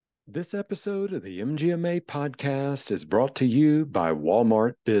This episode of the MGMA podcast is brought to you by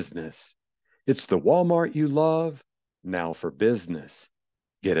Walmart Business. It's the Walmart you love, now for business.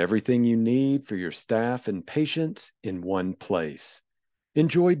 Get everything you need for your staff and patients in one place.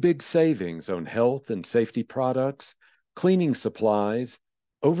 Enjoy big savings on health and safety products, cleaning supplies,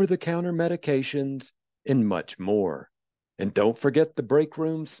 over-the-counter medications, and much more. And don't forget the break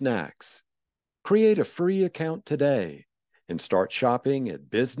room snacks. Create a free account today and start shopping at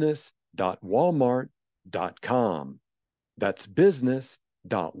business.walmart.com. That's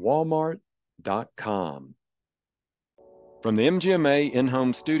business.walmart.com. From the MGMA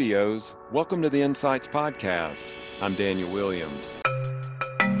in-home studios, welcome to the Insights Podcast. I'm Daniel Williams.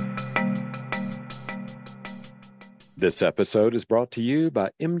 This episode is brought to you by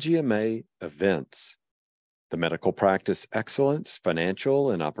MGMA Events. The Medical Practice Excellence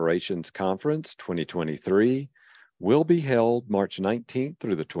Financial and Operations Conference 2023 will be held March 19th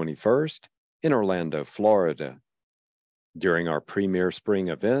through the 21st in Orlando, Florida. During our premier spring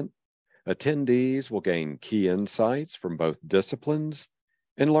event, attendees will gain key insights from both disciplines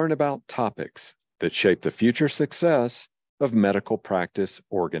and learn about topics that shape the future success of medical practice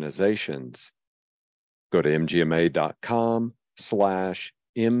organizations. Go to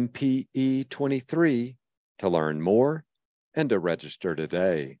mgma.com/MPE23 to learn more and to register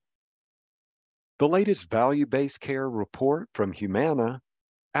today. The latest value-based care report from Humana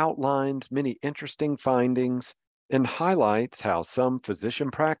outlines many interesting findings and highlights how some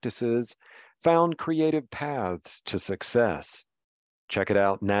physician practices found creative paths to success. Check it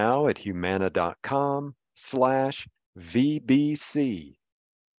out now at humana.com/VBC.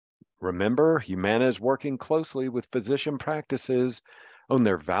 Remember, Humana is working closely with physician practices on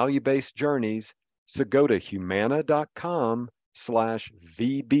their value-based journeys, so go to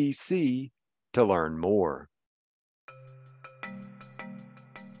humana.com/VBC to learn more.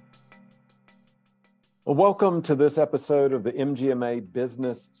 Well, welcome to this episode of the MGMA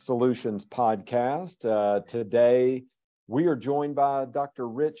Business Solutions Podcast. Today, we are joined by Dr.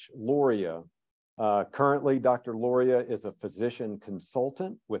 Rich Loria. Currently, Dr. Loria is a physician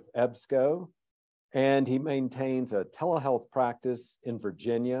consultant with EBSCO, and he maintains a telehealth practice in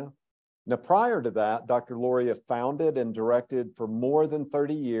Virginia. Now, prior to that, Dr. Loria founded and directed for more than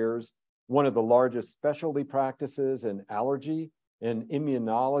 30 years one of the largest specialty practices in allergy and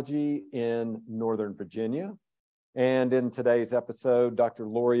immunology in Northern Virginia. And in today's episode, Dr.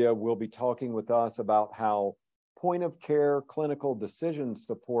 Loria will be talking with us about how point-of-care clinical decision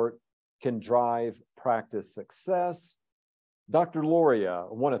support can drive practice success. Dr. Loria,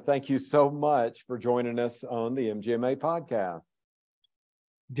 I want to thank you so much for joining us on the MGMA podcast.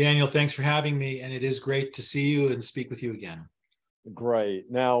 Daniel, thanks for having me, and it is great to see you and speak with you again. Great.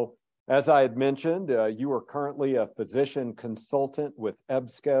 Now, as I had mentioned, you are currently a physician consultant with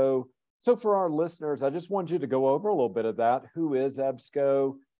EBSCO. So for our listeners, I just want you to go over a little bit of that. Who is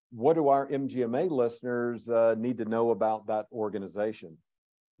EBSCO? What do our MGMA listeners need to know about that organization?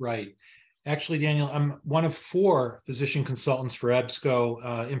 Right. Actually, Daniel, I'm one of 4 physician consultants for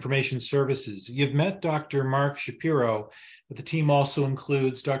EBSCO Information Services. You've met Dr. Mark Shapiro, but the team also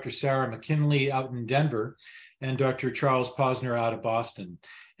includes Dr. Sarah McKinley out in Denver and Dr. Charles Posner out of Boston.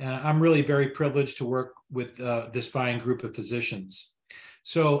 And I'm really very privileged to work with this fine group of physicians.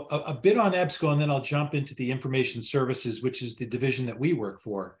 So a bit on EBSCO, and then I'll jump into the Information Services, which is the division that we work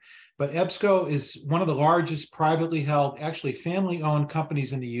for. But EBSCO is one of the largest privately held, actually family-owned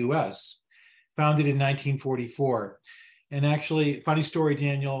companies in the US, founded in 1944. And actually, funny story,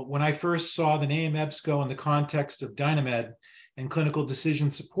 Daniel, when I first saw the name EBSCO in the context of Dynamed and clinical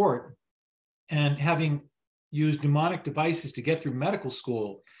decision support, and having used mnemonic devices to get through medical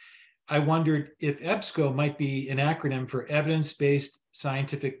school, I wondered if EBSCO might be an acronym for Evidence-Based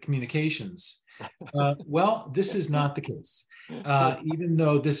Scientific Communications. Well, this is not the case. Even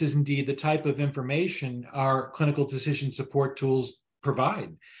though this is indeed the type of information our clinical decision support tools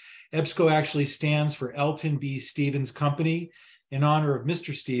provide. EBSCO actually stands for Elton B. Stevens Company, in honor of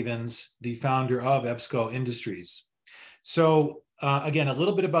Mr. Stevens, the founder of EBSCO Industries. So again, a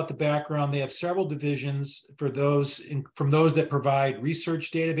little bit about the background. They have several divisions from those that provide research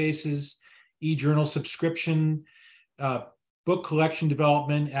databases, e-journal subscription, book collection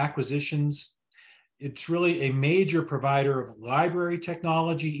development, acquisitions. It's really a major provider of library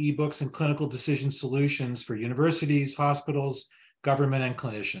technology, ebooks, and clinical decision solutions for universities, hospitals, government, and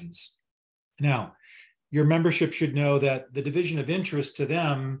clinicians. Now, your membership should know that the division of interest to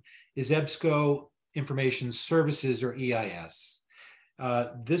them is EBSCO Information Services, or EIS.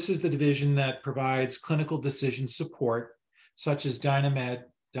 This is the division that provides clinical decision support, such as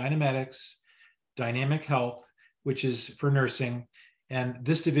Dynamedics, Dynamic Health, which is for nursing, And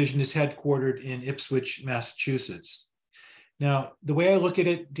this division is headquartered in Ipswich, Massachusetts. Now, the way I look at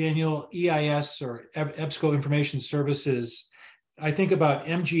it, Daniel, EIS or EBSCO Information Services, I think about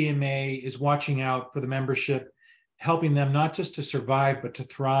MGMA is watching out for the membership, helping them not just to survive, but to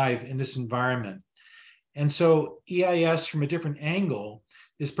thrive in this environment. And so EIS, from a different angle,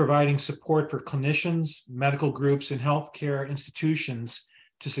 is providing support for clinicians, medical groups, and healthcare institutions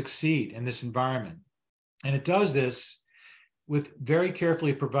to succeed in this environment. And it does this with very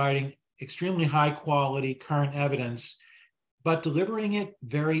carefully providing extremely high quality current evidence, but delivering it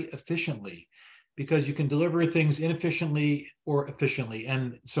very efficiently, because you can deliver things inefficiently or efficiently.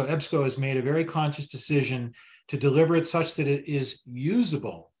 And so EBSCO has made a very conscious decision to deliver it such that it is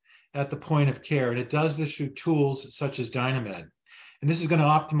usable at the point of care. And it does this through tools such as Dynamed. And this is going to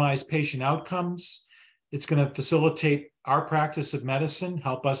optimize patient outcomes. It's going to facilitate our practice of medicine,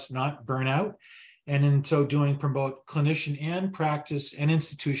 help us not burn out, and in so doing, promote clinician and practice and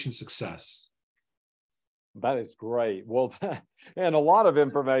institution success. That is great. Well, and a lot of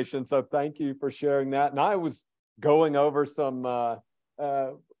information. So thank you for sharing that. And I was going over some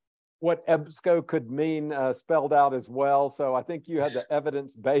what EBSCO could mean spelled out as well. So I think you had the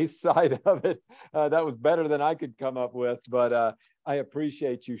evidence-based side of it. That was better than I could come up with. But I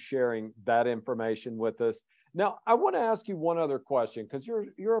appreciate you sharing that information with us. Now, I want to ask you one other question, because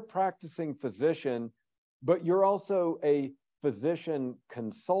you're a practicing physician, but you're also a physician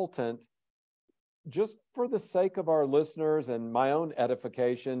consultant. Just for the sake of our listeners and my own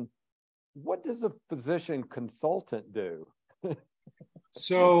edification, what does a physician consultant do?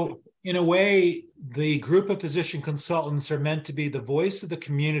 So, in a way, the group of physician consultants are meant to be the voice of the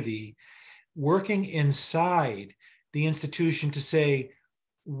community, working inside the institution to say,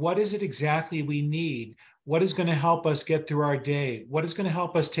 what is it exactly we need? What is going to help us get through our day? What is going to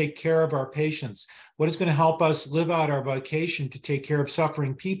help us take care of our patients? What is going to help us live out our vocation to take care of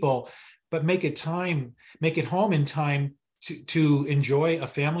suffering people, but make it home in time to enjoy a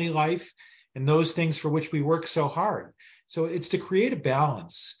family life and those things for which we work so hard. So it's to create a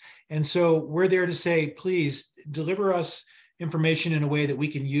balance. And so we're there to say, please deliver us information in a way that we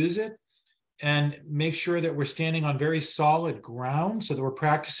can use it, and make sure that we're standing on very solid ground so that we're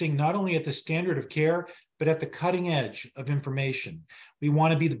practicing not only at the standard of care, but at the cutting edge of information. We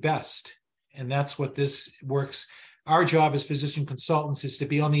want to be the best. And that's what this works. Our job as physician consultants is to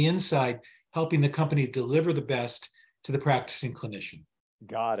be on the inside, helping the company deliver the best to the practicing clinician.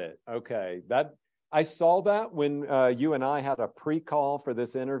 Got it. Okay. I saw that when you and I had a pre-call for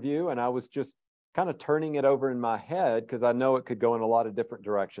this interview, and I was just kind of turning it over in my head because I know it could go in a lot of different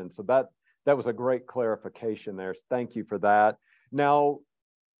directions. So that was a great clarification there. So thank you for that. Now,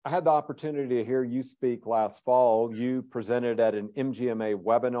 I had the opportunity to hear you speak last fall. You presented at an MGMA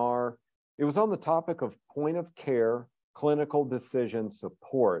webinar. It was on the topic of point of care clinical decision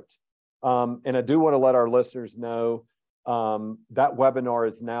support. And I do want to let our listeners know that webinar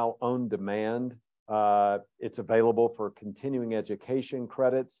is now on demand. It's available for continuing education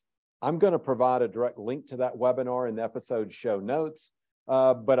credits. I'm going to provide a direct link to that webinar in the episode show notes.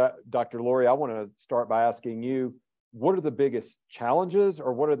 But Dr. Loria, I want to start by asking you, what are the biggest challenges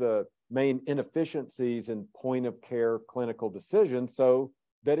or what are the main inefficiencies in point of care clinical decisions so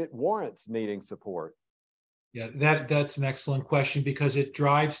that it warrants needing support? Yeah, that's an excellent question, because it's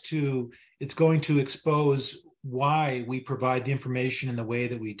going to expose why we provide the information in the way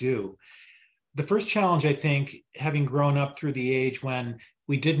that we do. The first challenge, I think, having grown up through the age when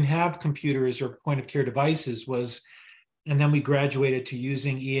we didn't have computers or point of care devices and then we graduated to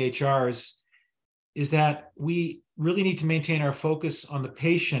using EHRs, is that we really need to maintain our focus on the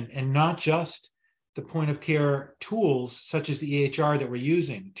patient and not just the point of care tools such as the EHR that we're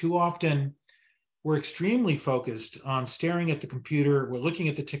using. Too often, we're extremely focused on staring at the computer, we're looking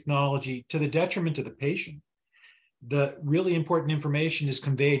at the technology to the detriment of the patient. The really important information is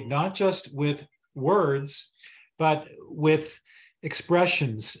conveyed not just with words, but with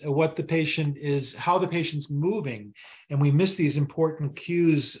expressions, what the patient is, how the patient's moving. And we miss these important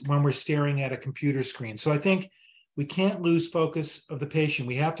cues when we're staring at a computer screen. So I think we can't lose focus of the patient.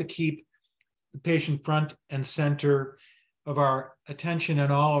 We have to keep the patient front and center of our attention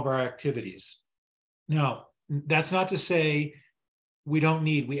and all of our activities. Now, that's not to say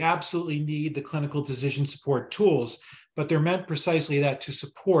we absolutely need the clinical decision support tools, but they're meant precisely that, to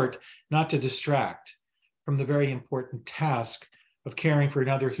support, not to distract from the very important task of caring for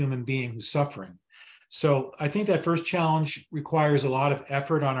another human being who's suffering. So I think that first challenge requires a lot of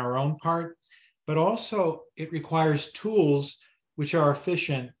effort on our own part, but also it requires tools which are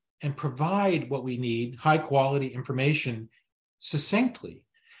efficient and provide what we need, high quality information, succinctly.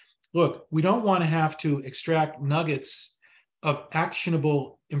 Look, we don't want to have to extract nuggets of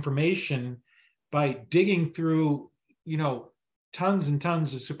actionable information by digging through, tons and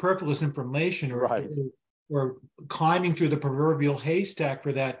tons of superfluous information, or climbing through the proverbial haystack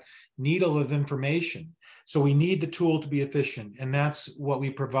for that needle of information. So we need the tool to be efficient, and that's what we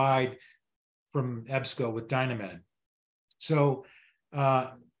provide from EBSCO with Dynamed. So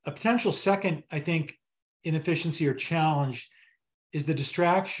a potential second, I think, inefficiency or challenge is the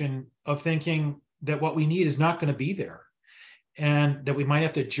distraction of thinking that what we need is not going to be there, and that we might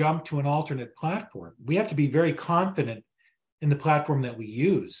have to jump to an alternate platform. We have to be very confident in the platform that we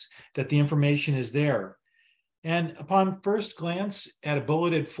use, that the information is there. And upon first glance at a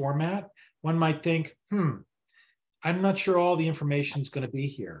bulleted format, one might think, I'm not sure all the information is going to be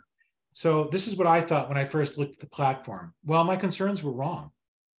here. So this is what I thought when I first looked at the platform. Well, my concerns were wrong.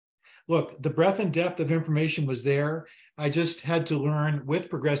 Look, the breadth and depth of information was there. I just had to learn with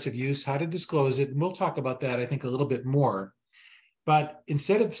progressive use how to disclose it. And we'll talk about that, I think, a little bit more. But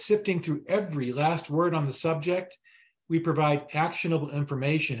instead of sifting through every last word on the subject, we provide actionable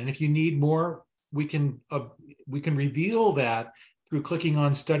information. And if you need more, we can reveal that through clicking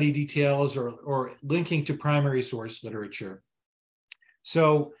on study details or linking to primary source literature.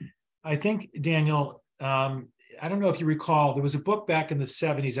 So I think, Daniel, I don't know if you recall, there was a book back in the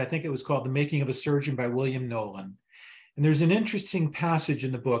 70s, I think it was called The Making of a Surgeon by William Nolan. And there's an interesting passage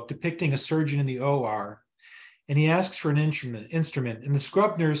in the book depicting a surgeon in the OR, and he asks for an instrument, and the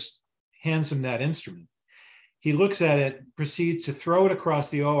scrub nurse hands him that instrument. He looks at it, proceeds to throw it across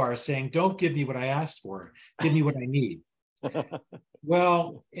the OR, saying, "Don't give me what I asked for, give me what I need."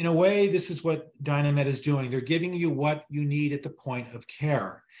 Well, in a way, this is what Dynamed is doing. They're giving you what you need at the point of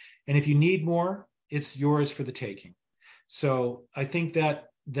care. And if you need more, it's yours for the taking. So I think that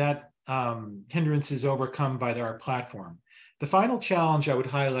hindrance is overcome by our platform. The final challenge I would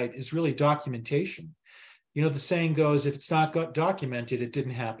highlight is really documentation. The saying goes, if it's not documented, it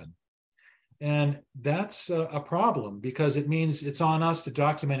didn't happen. And that's a problem, because it means it's on us to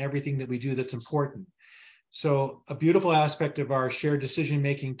document everything that we do that's important. So a beautiful aspect of our shared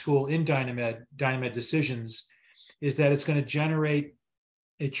decision-making tool in Dynamed Decisions, is that it's going to generate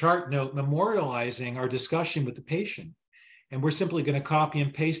a chart note memorializing our discussion with the patient. And we're simply going to copy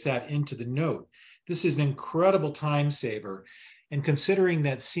and paste that into the note. This is an incredible time saver. And considering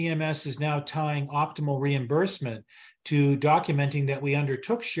that CMS is now tying optimal reimbursement to documenting that we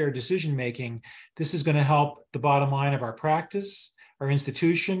undertook shared decision-making, this is going to help the bottom line of our practice, our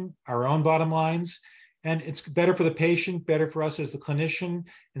institution, our own bottom lines. And it's better for the patient, better for us as the clinician,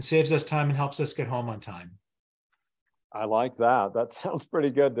 and saves us time and helps us get home on time. I like that. That sounds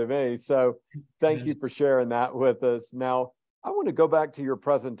pretty good to me. So thank you for sharing that with us. Now, I want to go back to your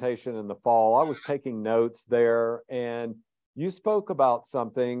presentation in the fall. I was taking notes there, and you spoke about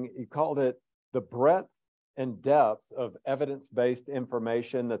something. You called it the breadth and depth of evidence-based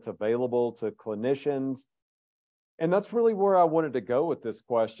information that's available to clinicians. And that's really where I wanted to go with this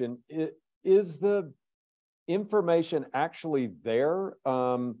question. Is the information actually there,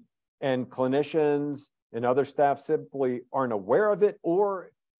 and clinicians and other staff simply aren't aware of it,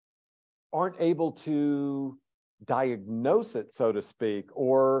 or aren't able to diagnose it, so to speak?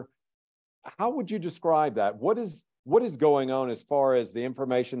 Or how would you describe that? What is going on as far as the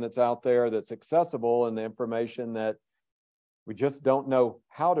information that's out there that's accessible, and the information that we just don't know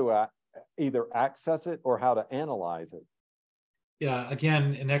how to either access it or how to analyze it? Yeah,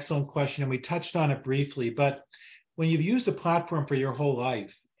 again, an excellent question. And we touched on it briefly, but when you've used a platform for your whole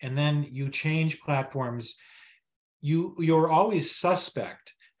life and then you change platforms, you're always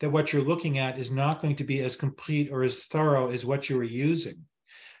suspect that what you're looking at is not going to be as complete or as thorough as what you were using.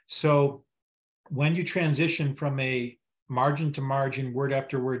 So when you transition from a margin to margin, word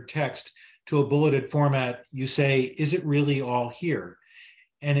after word text to a bulleted format, you say, is it really all here?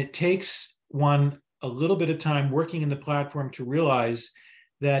 And it takes one a little bit of time working in the platform to realize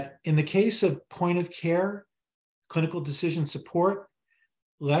that in the case of point of care, clinical decision support,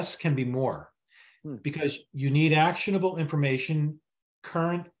 less can be more, because you need actionable information,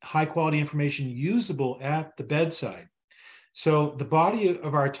 current high quality information usable at the bedside. So the body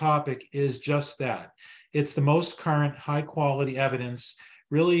of our topic is just that. It's the most current high quality evidence,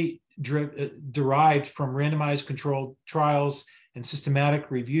 really derived from randomized controlled trials and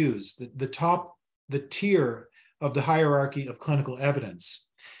systematic reviews, the tier of the hierarchy of clinical evidence.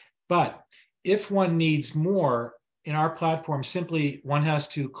 But if one needs more, in our platform, simply one has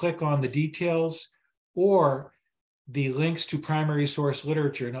to click on the details or the links to primary source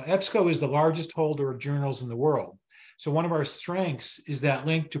literature. Now, EBSCO is the largest holder of journals in the world. So one of our strengths is that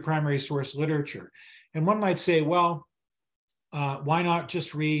link to primary source literature. And one might say, well, why not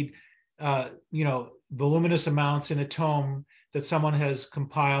just read voluminous amounts in a tome that someone has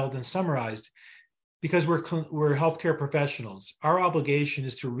compiled and summarized. Because we're healthcare professionals, our obligation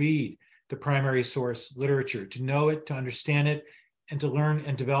is to read the primary source literature, to know it, to understand it, and to learn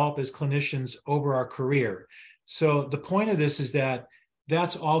and develop as clinicians over our career. So the point of this is that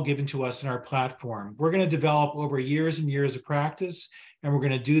that's all given to us in our platform. We're going to develop over years and years of practice, and we're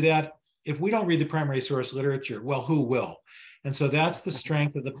going to do that. If we don't read the primary source literature, well, who will? And so that's the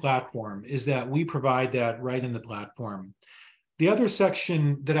strength of the platform, is that we provide that right in the platform. The other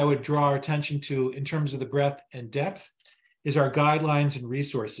section that I would draw our attention to in terms of the breadth and depth is our guidelines and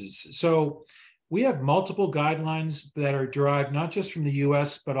resources. So we have multiple guidelines that are derived not just from the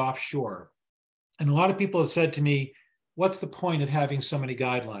US, but offshore. And a lot of people have said to me, what's the point of having so many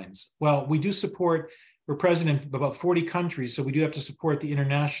guidelines? Well, we do support, we're present in about 40 countries, so we do have to support the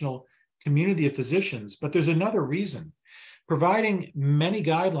international community of physicians. But there's another reason. Providing many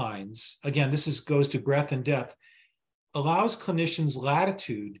guidelines, again, goes to breadth and depth, allows clinicians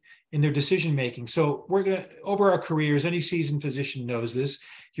latitude in their decision-making. So we're going to, over our careers, any seasoned physician knows this,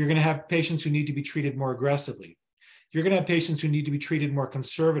 you're going to have patients who need to be treated more aggressively. You're going to have patients who need to be treated more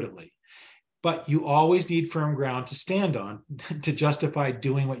conservatively. But you always need firm ground to stand on to justify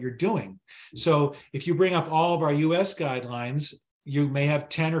doing what you're doing. So if you bring up all of our US guidelines, you may have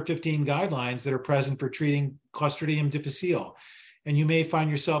 10 or 15 guidelines that are present for treating Clostridium difficile. And you may find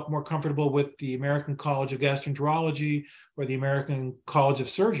yourself more comfortable with the American College of Gastroenterology or the American College of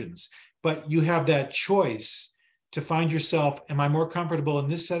Surgeons. But you have that choice to find yourself, am I more comfortable in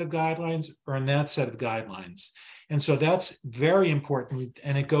this set of guidelines or in that set of guidelines? And so that's very important,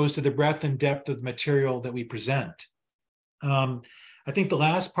 and it goes to the breadth and depth of the material that we present. I think the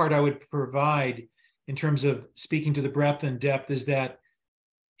last part I would provide in terms of speaking to the breadth and depth is that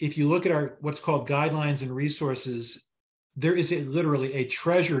if you look at our what's called guidelines and resources, there is literally a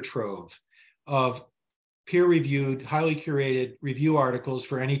treasure trove of peer-reviewed, highly curated review articles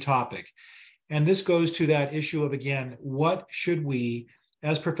for any topic. And this goes to that issue of, again, what should we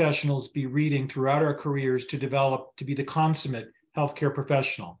as professionals be reading throughout our careers to develop to be the consummate healthcare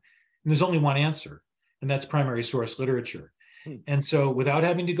professional? And there's only one answer, and that's primary source literature. And so without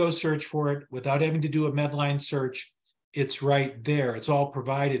having to go search for it, without having to do a Medline search, it's right there. It's all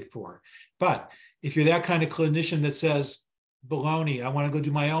provided for. But if you're that kind of clinician that says, baloney, I want to go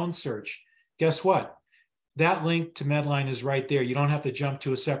do my own search, guess what? That link to Medline is right there. You don't have to jump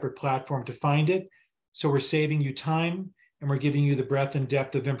to a separate platform to find it. So we're saving you time, and we're giving you the breadth and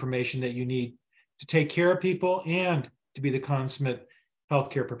depth of information that you need to take care of people and to be the consummate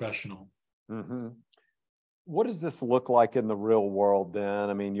healthcare professional. Mm-hmm. What does this look like in the real world then?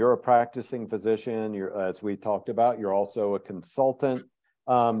 I mean, you're a practicing physician, as we talked about, you're also a consultant,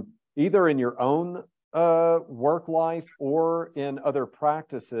 either in your own work life or in other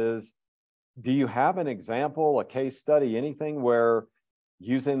practices. Do you have an example, a case study, anything where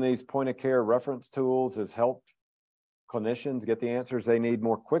using these point of care reference tools has helped clinicians get the answers they need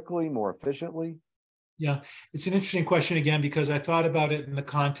more quickly, more efficiently? Yeah, it's an interesting question again, because I thought about it in the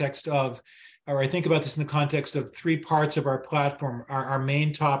context of, or I think about this in the context of three parts of our platform: our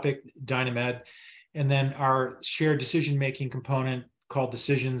main topic, Dynamed, and then our shared decision-making component called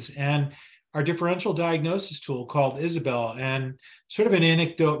Decisions, and our differential diagnosis tool called Isabel. And sort of an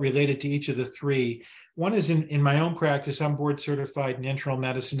anecdote related to each of the three. One is in my own practice, I'm board certified in internal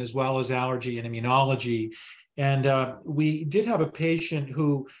medicine as well as allergy and immunology. And we did have a patient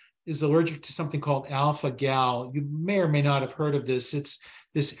who is allergic to something called alpha-gal. You may or may not have heard of this. It's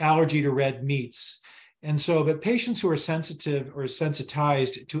this allergy to red meats. And so, but patients who are sensitive or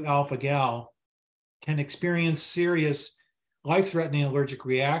sensitized to alpha-gal can experience serious life-threatening allergic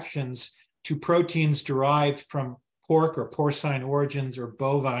reactions to proteins derived from pork or porcine origins or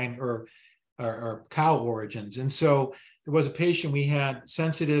bovine or cow origins. And so there was a patient we had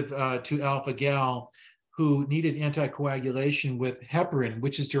sensitive to alpha-gal who needed anticoagulation with heparin,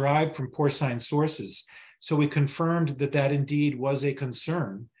 which is derived from porcine sources. So we confirmed that that indeed was a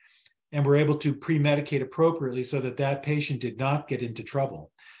concern, and were able to pre-medicate appropriately so that that patient did not get into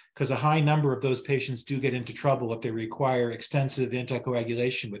trouble, because a high number of those patients do get into trouble if they require extensive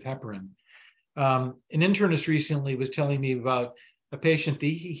anticoagulation with heparin. An internist recently was telling me about a patient that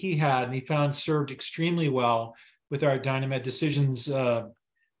he had, and he found served extremely well with our Dynamed Decisions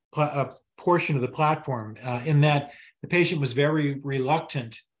portion of the platform, in that the patient was very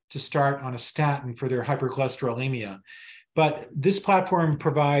reluctant to start on a statin for their hypercholesterolemia. But this platform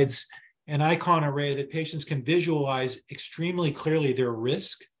provides an icon array that patients can visualize extremely clearly their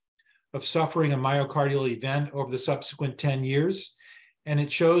risk of suffering a myocardial event over the subsequent 10 years. And it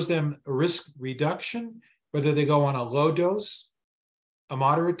shows them a risk reduction, whether they go on a low dose, a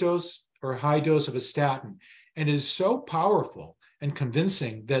moderate dose, or high dose of a statin, and it is so powerful and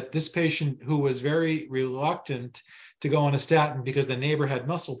convincing that this patient, who was very reluctant to go on a statin because the neighbor had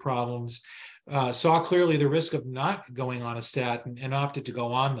muscle problems, saw clearly the risk of not going on a statin and opted to go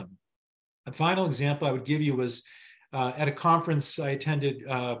on them. A final example I would give you was at a conference I attended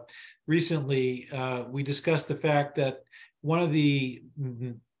recently. We discussed the fact that one of the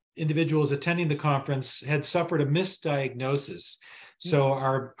individuals attending the conference had suffered a misdiagnosis. So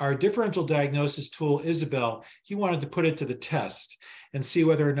our differential diagnosis tool, Isabel, he wanted to put it to the test and see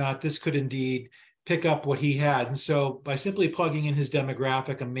whether or not this could indeed pick up what he had. And so by simply plugging in his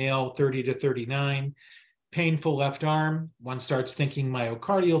demographic, a male 30 to 39, painful left arm, one starts thinking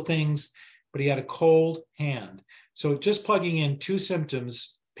myocardial things, but he had a cold hand. So just plugging in two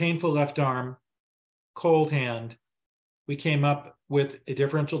symptoms, painful left arm, cold hand, we came up with a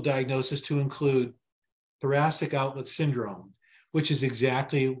differential diagnosis to include thoracic outlet syndrome, which is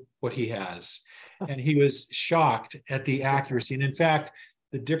exactly what he has. And he was shocked at the accuracy. And in fact,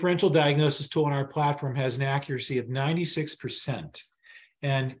 the differential diagnosis tool on our platform has an accuracy of 96%.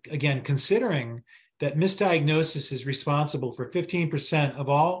 And again, considering that misdiagnosis is responsible for 15% of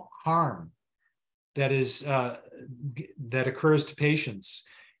all harm that occurs to patients,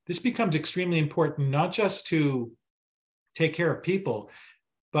 this becomes extremely important, not just to take care of people,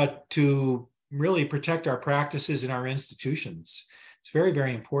 but to really protect our practices and our institutions. It's very,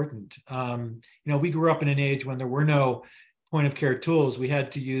 very important. We grew up in an age when there were no point of care tools. We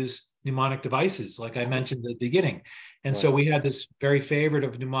had to use mnemonic devices, like I mentioned at the beginning. And so we had this very favorite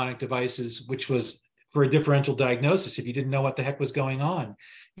of mnemonic devices, which was for a differential diagnosis. If you didn't know what the heck was going on,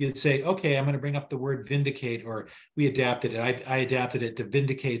 you'd say, okay, I'm going to bring up the word vindicate, or we adapted it. I adapted it to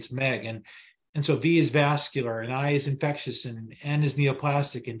vindicates Meg. And so V is vascular, and I is infectious, and N is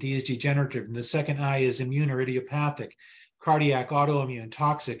neoplastic, and D is degenerative. And the second I is immune or idiopathic, cardiac, autoimmune,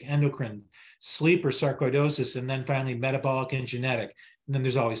 toxic, endocrine, sleep or sarcoidosis, and then finally metabolic and genetic. And then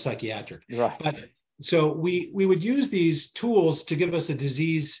there's always psychiatric. Right. But so we would use these tools to give us a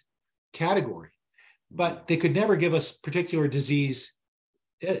disease category, but they could never give us particular diseases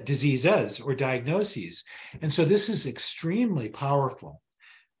or diagnoses. And so this is extremely powerful.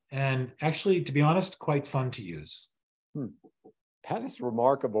 And actually, to be honest, quite fun to use. That is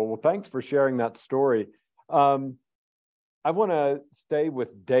remarkable. Well, thanks for sharing that story. I want to stay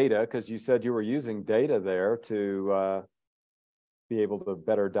with data, because you said you were using data there to be able to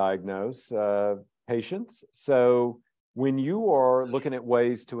better diagnose patients. So when you are looking at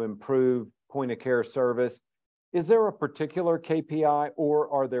ways to improve point of care service, is there a particular KPI, or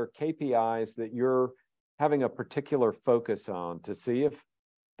are there KPIs that you're having a particular focus on to see if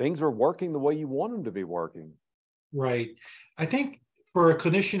things are working the way you want them to be working? Right. I think for a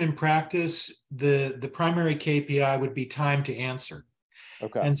clinician in practice, the primary KPI would be time to answer.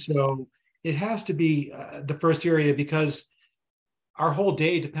 Okay. And so it has to be the first area, because our whole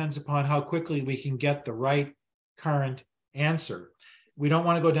day depends upon how quickly we can get the right current answer. We don't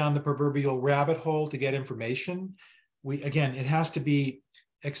want to go down the proverbial rabbit hole to get information. It has to be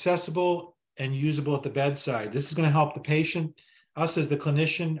accessible and usable at the bedside. This is going to help the patient, us as the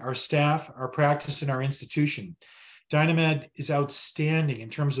clinician, our staff, our practice, and our institution. Dynamed is outstanding in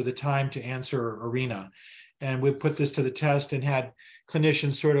terms of the time to answer arena. And we put this to the test and had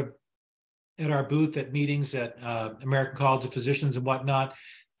clinicians sort of at our booth at meetings at American College of Physicians and whatnot,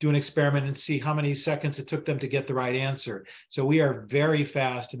 do an experiment and see how many seconds it took them to get the right answer. So we are very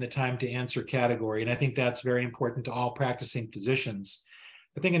fast in the time to answer category. And I think that's very important to all practicing physicians.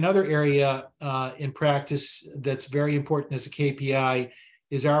 I think another area in practice that's very important as a KPI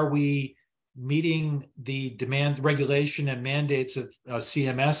is, are we meeting the demand, regulation, and mandates of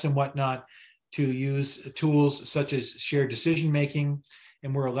CMS and whatnot to use tools such as shared decision-making?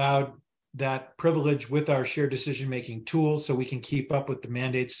 And we're allowed that privilege with our shared decision-making tool, so we can keep up with the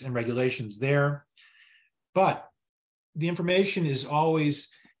mandates and regulations there. But the information is always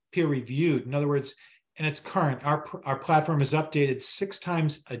peer-reviewed. In other words, and it's current. Our platform is updated 6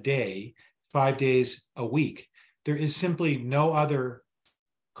 times a day, 5 days a week. There is simply no other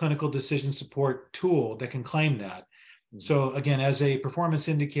clinical decision support tool that can claim that. So again, as a performance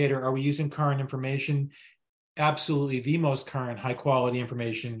indicator, are we using current information? Absolutely the most current, high quality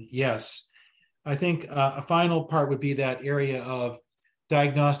information, yes. I think a final part would be that area of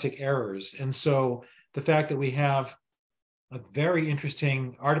diagnostic errors. And so the fact that we have a very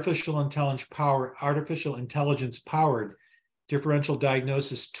interesting artificial intelligence powered differential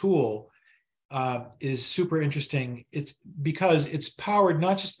diagnosis tool is super interesting. It's because it's powered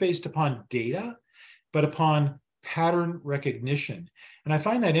not just based upon data, but upon pattern recognition. And I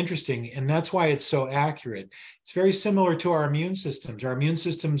find that interesting, and that's why it's so accurate. It's very similar to our immune systems. Our immune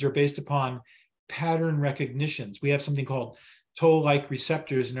systems are based upon pattern recognitions. We have something called toll-like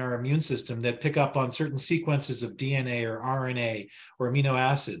receptors in our immune system that pick up on certain sequences of DNA or RNA or amino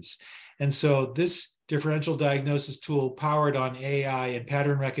acids. And so this differential diagnosis tool powered on AI and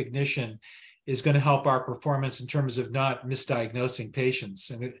pattern recognition is going to help our performance in terms of not misdiagnosing patients.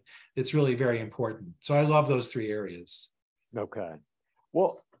 And it's really very important. So I love those three areas. Okay.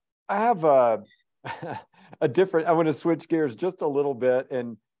 Well, I have a different, I want to switch gears just a little bit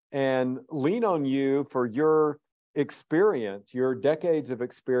and lean on you for your experience, your decades of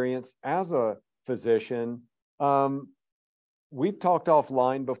experience as a physician. We've talked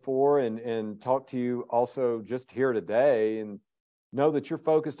offline before and talked to you also just here today, and know that you're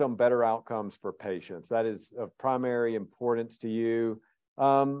focused on better outcomes for patients. That is of primary importance to you.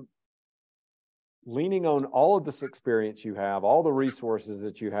 Leaning on all of this experience you have, all the resources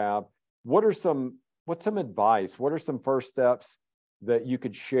that you have, what's some advice? What are some first steps that you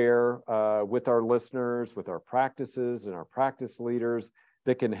could share with our listeners, with our practices and our practice leaders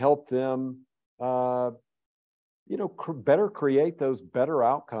that can help them, better create those better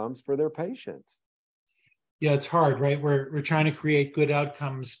outcomes for their patients? Yeah, it's hard, right? We're trying to create good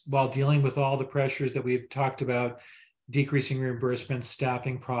outcomes while dealing with all the pressures that we've talked about: decreasing reimbursements,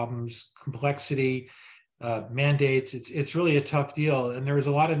 staffing problems, complexity, mandates. It's really a tough deal, and there's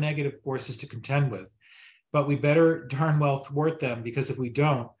a lot of negative forces to contend with. But we better darn well thwart them, because if we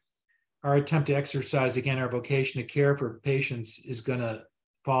don't, our attempt to exercise again our vocation to care for patients is going to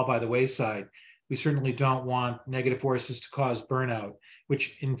fall by the wayside. We certainly don't want negative forces to cause burnout,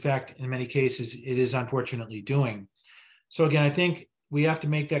 which in fact, in many cases, it is unfortunately doing. So again, I think we have to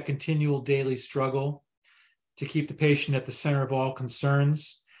make that continual daily struggle to keep the patient at the center of all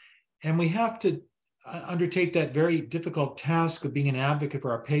concerns. And we have to undertake that very difficult task of being an advocate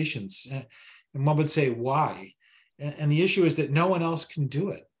for our patients. And one would say, why? And the issue is that no one else can do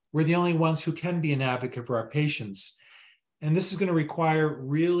it. We're the only ones who can be an advocate for our patients. And this is going to require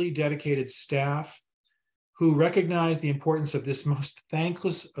really dedicated staff who recognize the importance of this most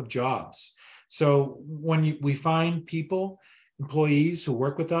thankless of jobs. So when we find people, employees who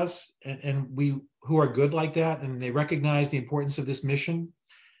work with us, and who are good like that, and they recognize the importance of this mission,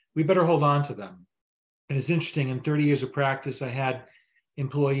 we better hold on to them. And it's interesting, in 30 years of practice, I had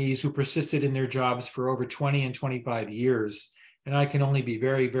employees who persisted in their jobs for over 20 and 25 years. And I can only be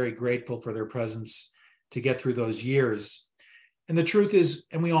very, very grateful for their presence to get through those years. And the truth is,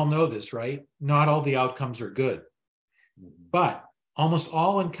 and we all know this, right? Not all the outcomes are good, but almost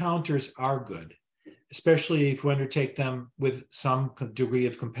all encounters are good, especially if we undertake them with some degree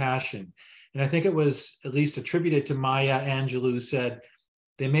of compassion. And I think it was at least attributed to Maya Angelou, who said,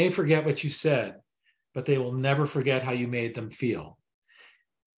 "They may forget what you said, but they will never forget how you made them feel."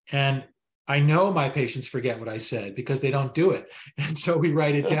 And I know my patients forget what I said because they don't do it. And so we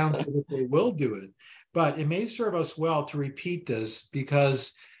write it down so that they will do it. But it may serve us well to repeat this,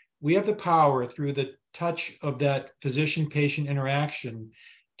 because we have the power through the touch of that physician-patient interaction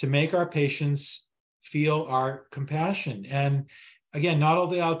to make our patients feel our compassion. And again, not all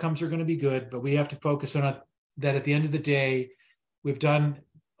the outcomes are going to be good, but we have to focus on it, that at the end of the day, we've done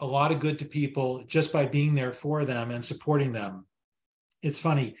a lot of good to people just by being there for them and supporting them. It's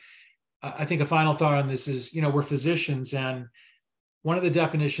funny. I think a final thought on this is, we're physicians, and one of the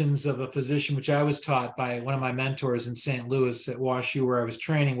definitions of a physician, which I was taught by one of my mentors in St. Louis at WashU, where I was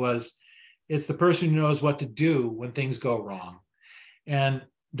training, was it's the person who knows what to do when things go wrong. And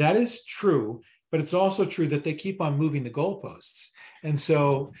that is true, but it's also true that they keep on moving the goalposts. And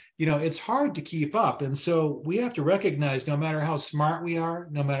so, it's hard to keep up. And so we have to recognize, no matter how smart we are,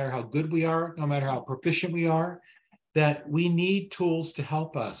 no matter how good we are, no matter how proficient we are, that we need tools to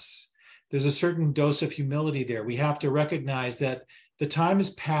help us. There's a certain dose of humility there. We have to recognize that the time is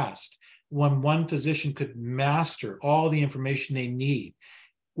past when one physician could master all the information they need.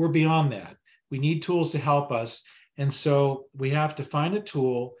 We're beyond that. We need tools to help us. And so we have to find a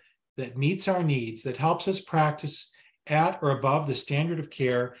tool that meets our needs, that helps us practice at or above the standard of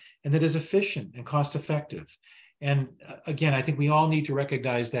care, and that is efficient and cost effective. And again, I think we all need to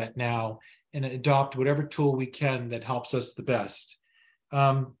recognize that now and adopt whatever tool we can that helps us the best.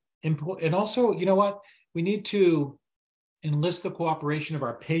 And also, we need to enlist the cooperation of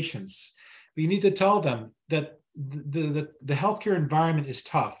our patients. We need to tell them that the healthcare environment is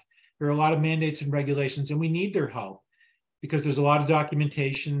tough. There are a lot of mandates and regulations, and we need their help because there's a lot of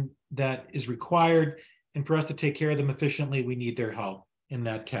documentation that is required. And for us to take care of them efficiently, we need their help in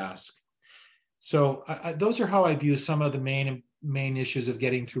that task. So those are how I view some of the main issues of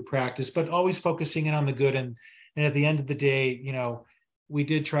getting through practice, but always focusing in on the good. And at the end of the day, we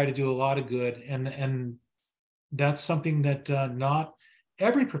did try to do a lot of good, and that's something that not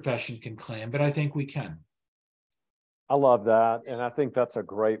every profession can claim, but I think we can. I love that. And I think that's a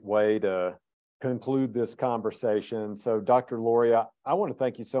great way to conclude this conversation. So, Dr. Loria, I want to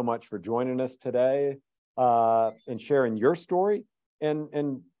thank you so much for joining us today and sharing your story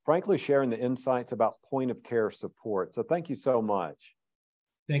and frankly, sharing the insights about point of care support. So thank you so much.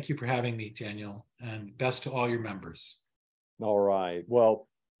 Thank you for having me, Daniel, and best to all your members. All right. Well,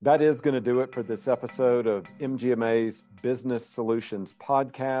 that is going to do it for this episode of MGMA's Business Solutions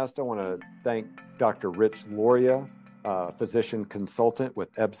Podcast. I want to thank Dr. Rich Loria, physician consultant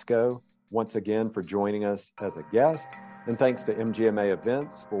with EBSCO, once again for joining us as a guest. And thanks to MGMA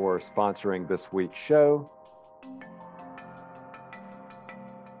Events for sponsoring this week's show.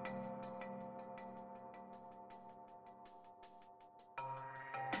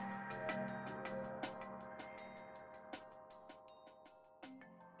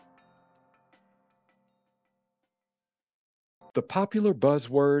 The popular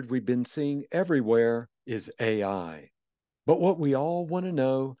buzzword we've been seeing everywhere is AI. But what we all want to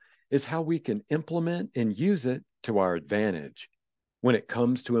know is how we can implement and use it to our advantage. When it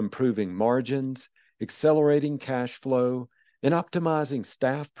comes to improving margins, accelerating cash flow, and optimizing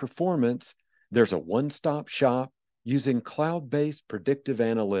staff performance, there's a one-stop shop using cloud-based predictive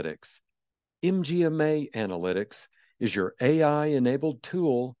analytics. MGMA Analytics is your AI-enabled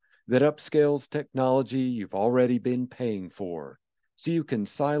tool that upscales technology you've already been paying for, so you can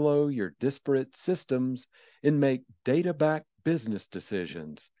silo your disparate systems and make data-backed business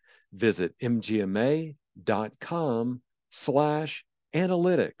decisions. Visit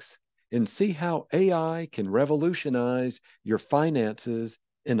mgma.com/analytics and see how AI can revolutionize your finances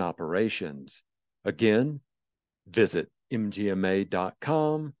and operations. Again, visit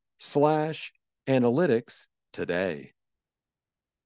mgma.com/analytics today.